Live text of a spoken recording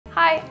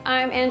Hi,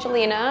 I'm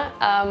Angelina.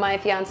 My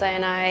fiance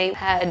and I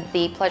had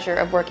the pleasure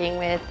of working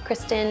with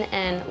Kristin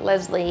and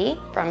Lesley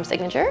from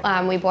Signature.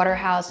 We bought our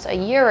house a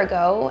year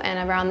ago,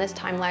 and around this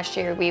time last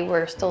year we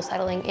were still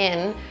settling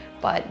in,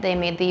 but they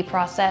made the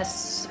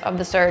process of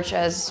the search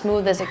as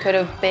smooth as it could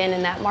have been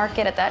in that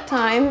market at that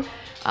time.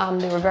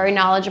 They were very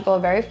knowledgeable,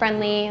 very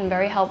friendly, and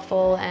very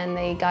helpful, and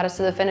they got us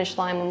to the finish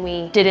line when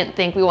we didn't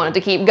think we wanted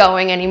to keep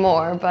going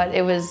anymore, but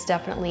it was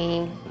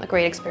definitely a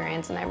great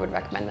experience and I would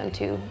recommend them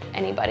to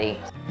anybody.